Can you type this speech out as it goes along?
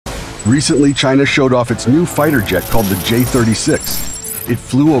Recently, China showed off its new fighter jet called the J-36. It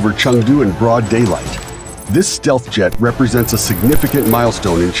flew over Chengdu in broad daylight. This stealth jet represents a significant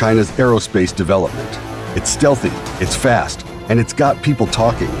milestone in China's aerospace development. It's stealthy, it's fast, and it's got people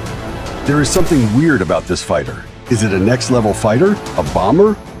talking. There is something weird about this fighter. Is it a next-level fighter, a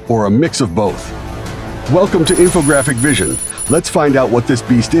bomber, or a mix of both? Welcome to Infographic Vision. Let's find out what this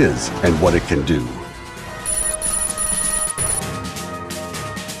beast is and what it can do.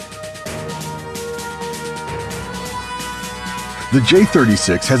 The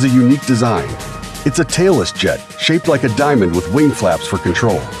J-36 has a unique design. It's a tailless jet, shaped like a diamond with wing flaps for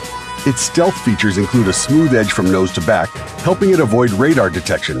control. Its stealth features include a smooth edge from nose to back, helping it avoid radar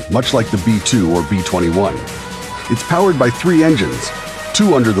detection, much like the B-2 or B-21. It's powered by 3 engines,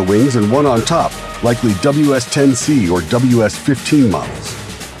 2 under the wings and 1 on top, likely WS-10C or WS-15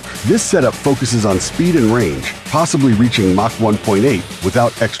 models. This setup focuses on speed and range, possibly reaching Mach 1.8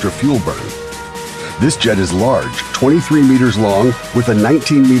 without extra fuel burn. This jet is large, 23 meters long, with a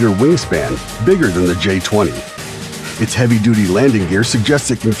 19-meter wingspan, bigger than the J-20. Its heavy-duty landing gear suggests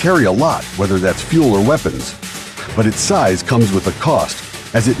it can carry a lot, whether that's fuel or weapons. But its size comes with a cost,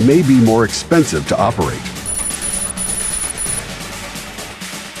 as it may be more expensive to operate.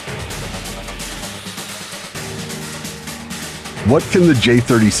 What can the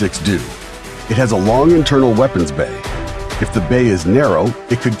J-36 do? It has a long internal weapons bay. If the bay is narrow,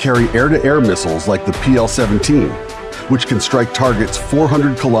 it could carry air-to-air missiles like the PL-17, which can strike targets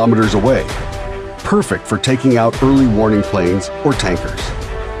 400 kilometers away. Perfect for taking out early warning planes or tankers.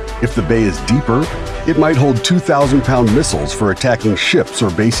 If the bay is deeper, it might hold 2,000-pound missiles for attacking ships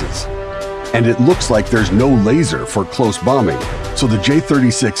or bases. And it looks like there's no laser for close bombing, so the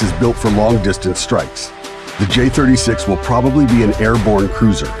J-36 is built for long-distance strikes. The J-36 will probably be an airborne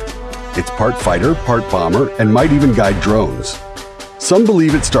cruiser. It's part fighter, part bomber, and might even guide drones. Some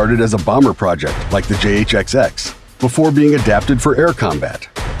believe it started as a bomber project, like the JHXX, before being adapted for air combat.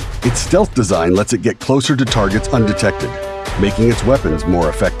 Its stealth design lets it get closer to targets undetected, making its weapons more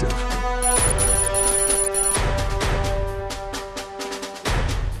effective.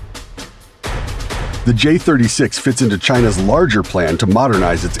 The J-36 fits into China's larger plan to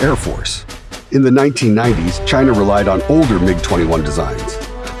modernize its air force. In the 1990s, China relied on older MiG-21 designs.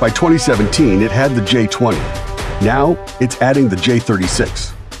 By 2017, it had the J-20. Now, it's adding the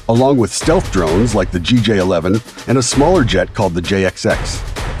J-36, along with stealth drones like the GJ-11 and a smaller jet called the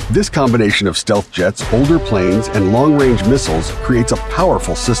JXX. This combination of stealth jets, older planes, and long-range missiles creates a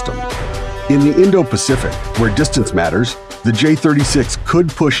powerful system. In the Indo-Pacific, where distance matters, the J-36 could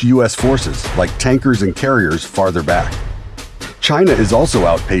push U.S. forces, like tankers and carriers, farther back. China is also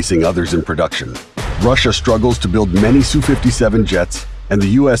outpacing others in production. Russia struggles to build many Su-57 jets, and the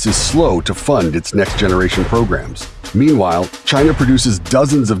U.S. is slow to fund its next-generation programs. Meanwhile, China produces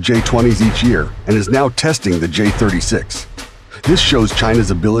dozens of J-20s each year and is now testing the J-36. This shows China's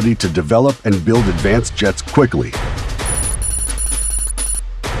ability to develop and build advanced jets quickly.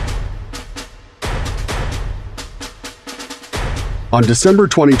 On December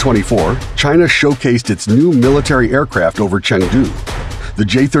 2024, China showcased its new military aircraft over Chengdu. The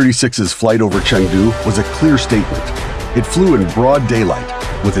J-36's flight over Chengdu was a clear statement. It flew in broad daylight,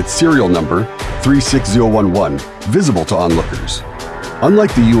 with its serial number, 36011, visible to onlookers.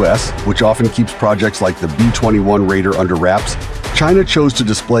 Unlike the US, which often keeps projects like the B-21 Raider under wraps, China chose to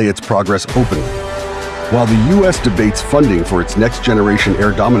display its progress openly. While the US debates funding for its next-generation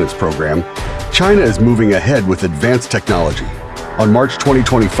air dominance program, China is moving ahead with advanced technology. On March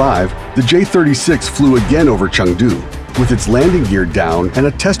 2025, the J-36 flew again over Chengdu, with its landing gear down and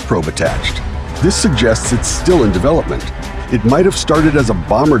a test probe attached. This suggests it's still in development. It might have started as a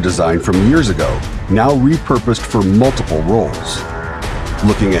bomber design from years ago, now repurposed for multiple roles.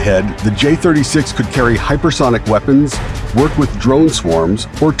 Looking ahead, the J-36 could carry hypersonic weapons, work with drone swarms,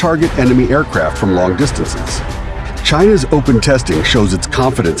 or target enemy aircraft from long distances. China's open testing shows its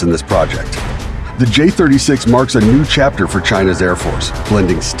confidence in this project. The J-36 marks a new chapter for China's Air Force,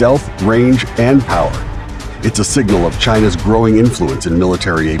 blending stealth, range, and power. It's a signal of China's growing influence in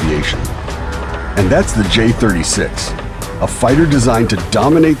military aviation. And that's the J-36, a fighter designed to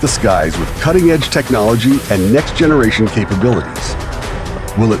dominate the skies with cutting-edge technology and next-generation capabilities.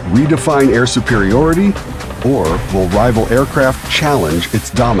 Will it redefine air superiority, or will rival aircraft challenge its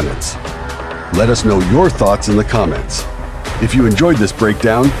dominance? Let us know your thoughts in the comments. If you enjoyed this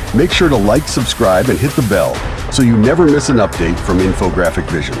breakdown, make sure to like, subscribe, and hit the bell so you never miss an update from Infographic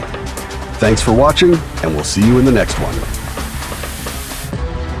Vision. Thanks for watching, and we'll see you in the next one.